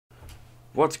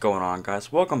What's going on, guys?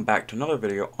 Welcome back to another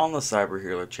video on the Cyber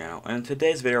Healer channel, and in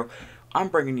today's video I'm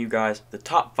bringing you guys the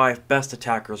top 5 best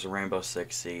attackers in Rainbow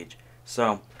Six Siege.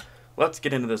 So let's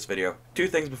get into this video. Two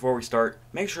things before we start: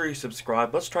 make sure you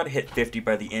subscribe. Let's try to hit 50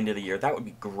 by the end of the year. That would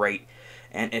be great.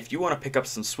 And if you want to pick up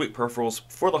some sweet peripherals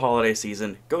for the holiday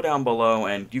season, go down below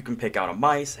and you can pick out a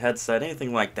mice, headset,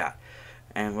 anything like that.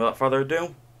 And without further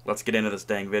ado, let's get into this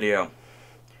dang video.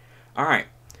 Alright,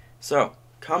 so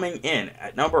coming in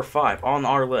at number 5 on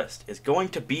our list is going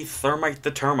to be Thermite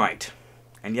the Termite.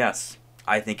 And yes,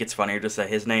 I think it's funnier to say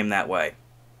his name that way.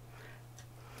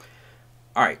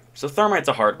 Alright, so Thermite's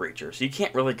a hard breacher, so you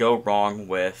can't really go wrong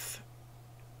with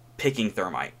picking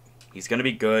Thermite. He's going to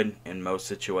be good in most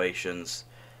situations.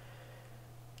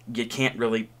 You can't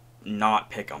really not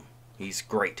pick him. He's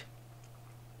great.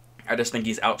 I just think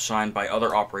he's outshined by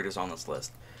other operators on this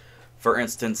list. For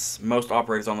instance, most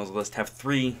operators on this list have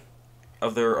 3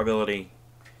 of their ability.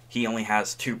 He only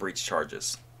has 2 breach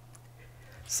charges.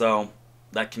 So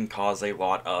that can cause a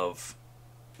lot of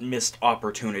missed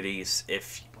opportunities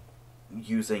if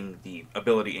using the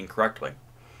ability incorrectly.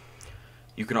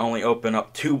 You can only open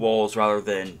up 2 walls rather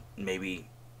than maybe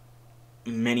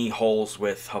many holes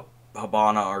with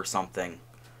Hibana or something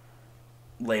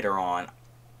later on.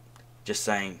 Just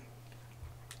saying,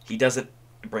 he doesn't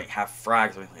have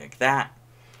frags or anything like that.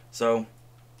 So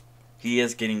he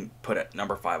is getting put at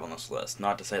number 5 on this list.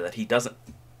 Not to say that he doesn't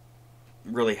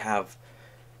really have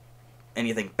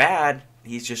anything bad,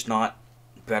 he's just not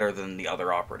better than the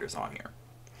other operators on here.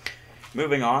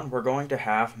 Moving on, we're going to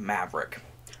have Maverick.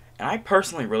 And I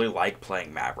personally really like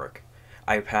playing Maverick.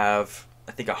 I have,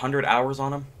 I think, 100 hours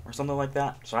on him or something like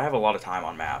that. So I have a lot of time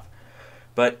on Mav.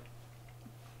 But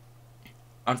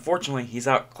unfortunately, he's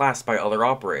outclassed by other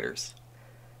operators.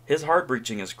 His hard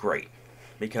breaching is great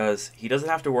because he doesn't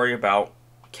have to worry about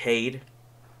Cade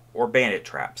or bandit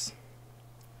traps.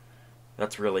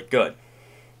 That's really good.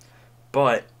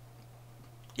 But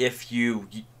if you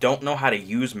don't know how to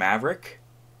use Maverick,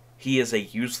 he is a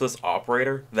useless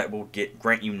operator that will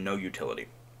grant you no utility.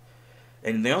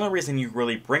 And the only reason you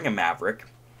really bring a Maverick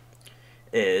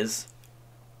is,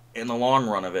 in the long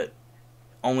run of it,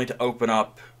 only to open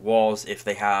up walls if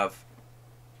they have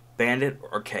bandit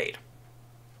or Cade.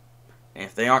 And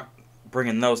if they aren't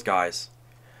bringing those guys,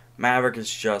 Maverick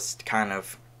is just kind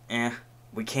of,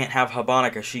 we can't have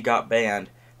Hibana, she got banned,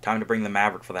 time to bring the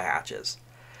Maverick for the hatches.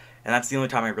 And that's the only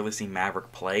time I really see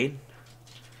Maverick played.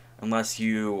 Unless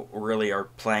you really are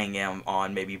playing him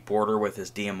on maybe border with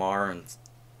his DMR and,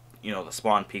 you know, the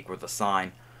spawn peak with the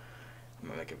sign. I'm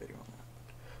going to make a video on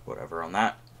that. Whatever on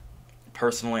that.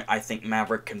 Personally, I think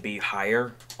Maverick can be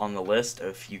higher on the list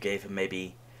if you gave him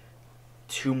maybe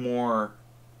 2 more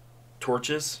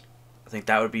torches. I think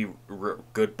that would be a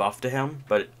good buff to him,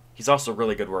 but he's also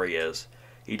really good where he is.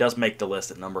 He does make the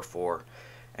list at number 4.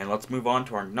 And let's move on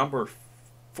to our number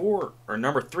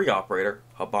 3 operator,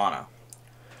 Hibana.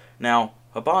 Now,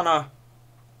 Hibana,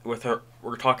 with her,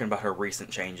 we're talking about her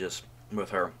recent changes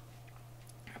with her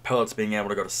pellets being able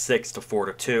to go to 6 to 4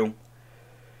 to 2.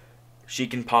 She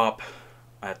can pop,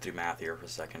 I have to do math here for a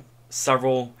second,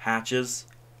 several hatches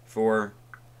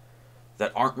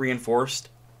that aren't reinforced,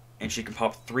 and she can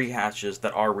pop 3 hatches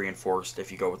that are reinforced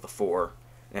if you go with the 4.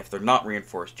 And if they're not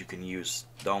reinforced, you can use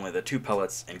only the 2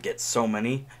 pellets and get so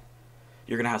many.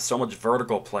 You're going to have so much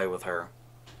vertical play with her.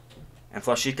 And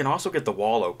plus, she can also get the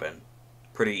wall open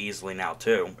pretty easily now,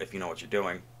 too, if you know what you're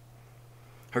doing.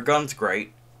 Her gun's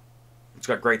great. It's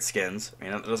got great skins. I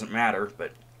mean, it doesn't matter,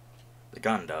 but the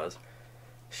gun does.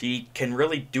 She can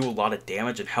really do a lot of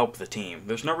damage and help the team.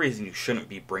 There's no reason you shouldn't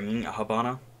be bringing a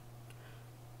Hibana,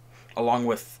 along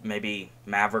with maybe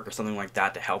Maverick or something like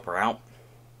that to help her out.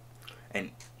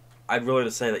 And I'd really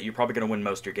to say that you're probably going to win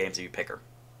most of your games if you pick her.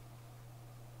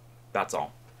 That's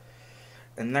all.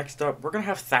 And next up, we're going to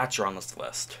have Thatcher on this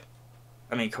list.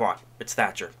 I mean, come on, it's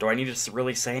Thatcher. Do I need to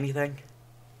really say anything?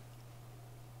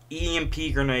 EMP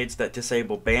grenades that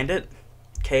disable Bandit,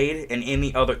 Cade, and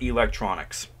any other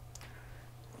electronics.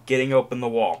 Getting open the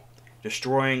wall.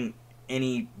 Destroying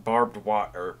any barbed wire,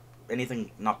 or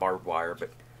anything, not barbed wire,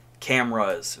 but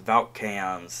cameras, Valk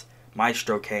cams,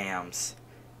 Maestro cams,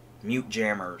 mute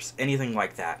jammers, anything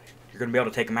like that. You're going to be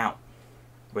able to take them out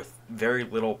with very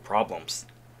little problems.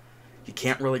 You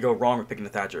can't really go wrong with picking the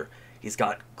Thatcher. He's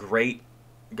got great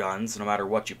guns, no matter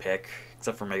what you pick,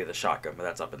 except for maybe the shotgun, but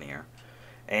that's up in the air.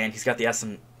 And he's got the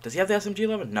Does he have the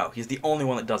SMG-11? No, he's the only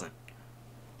one that doesn't.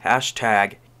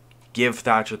 Hashtag give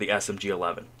Thatcher the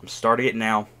SMG-11. I'm starting it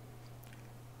now.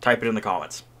 Type it in the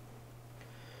comments.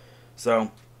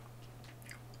 So,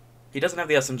 he doesn't have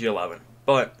the SMG-11,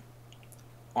 but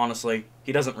honestly,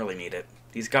 he doesn't really need it.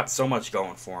 He's got so much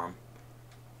going for him.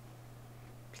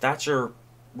 Thatcher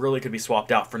really could be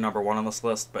swapped out for number 1 on this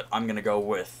list, but I'm going to go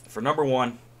with, for number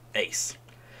 1, Ace.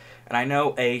 And I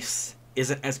know Ace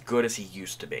isn't as good as he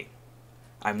used to be.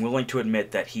 I'm willing to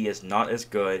admit that he is not as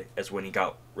good as when he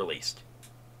got released.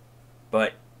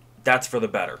 But that's for the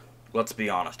better. Let's be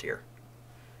honest here.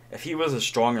 If he was as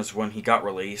strong as when he got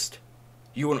released,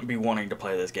 you wouldn't be wanting to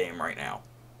play this game right now.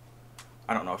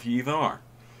 I don't know if you even are.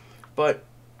 But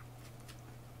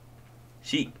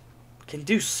he can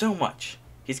do so much.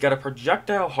 He's got a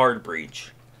projectile hard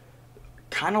breach.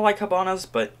 Kind of like Hibana's,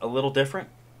 but a little different.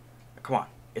 Come on.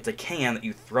 It's a can that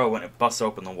you throw and it busts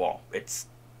open the wall. It's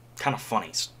kind of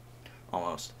funny,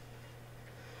 almost.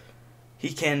 He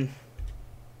can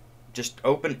just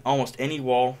open almost any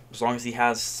wall as long as he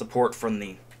has support from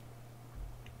the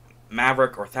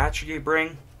Maverick or Thatcher you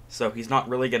bring. So he's not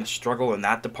really going to struggle in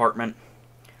that department.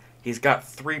 He's got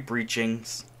 3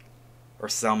 breachings, or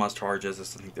Selma's charges. I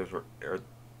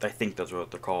think those are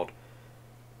what they're called.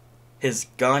 His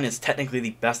gun is technically the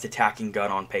best attacking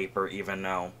gun on paper, even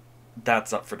though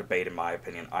that's up for debate in my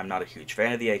opinion. I'm not a huge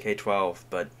fan of the AK-12,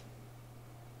 but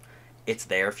it's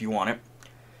there if you want it,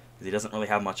 because he doesn't really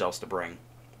have much else to bring.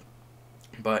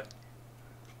 But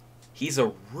he's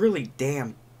a really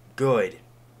damn good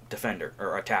defender,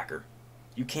 or attacker.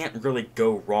 You can't really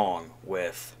go wrong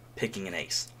with picking an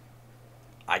Ace.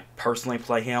 I personally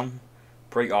play him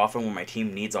pretty often when my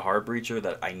team needs a hard breacher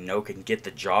that I know can get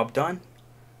the job done.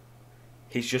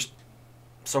 He's just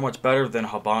so much better than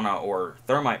Hibana or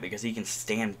Thermite because he can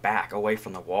stand back away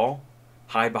from the wall,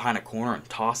 hide behind a corner and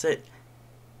toss it,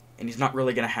 and he's not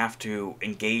really going to have to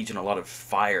engage in a lot of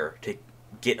fire to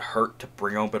get hurt to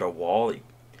bring open a wall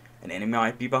an enemy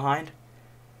might be behind.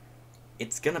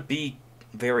 It's going to be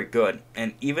very good,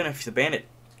 and even if the bandit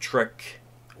trick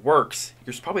works,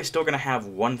 you're probably still going to have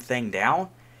one thing down,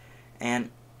 and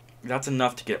that's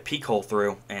enough to get a peek hole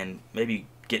through and maybe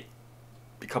get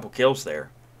a couple kills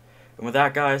there. And with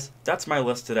that, guys, that's my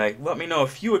list today. Let me know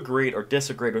if you agreed or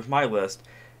disagreed with my list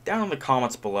down in the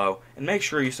comments below, and make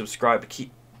sure you subscribe to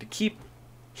keep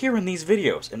hearing these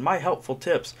videos and my helpful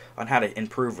tips on how to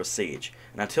improve with Siege.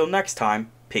 And until next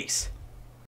time, peace.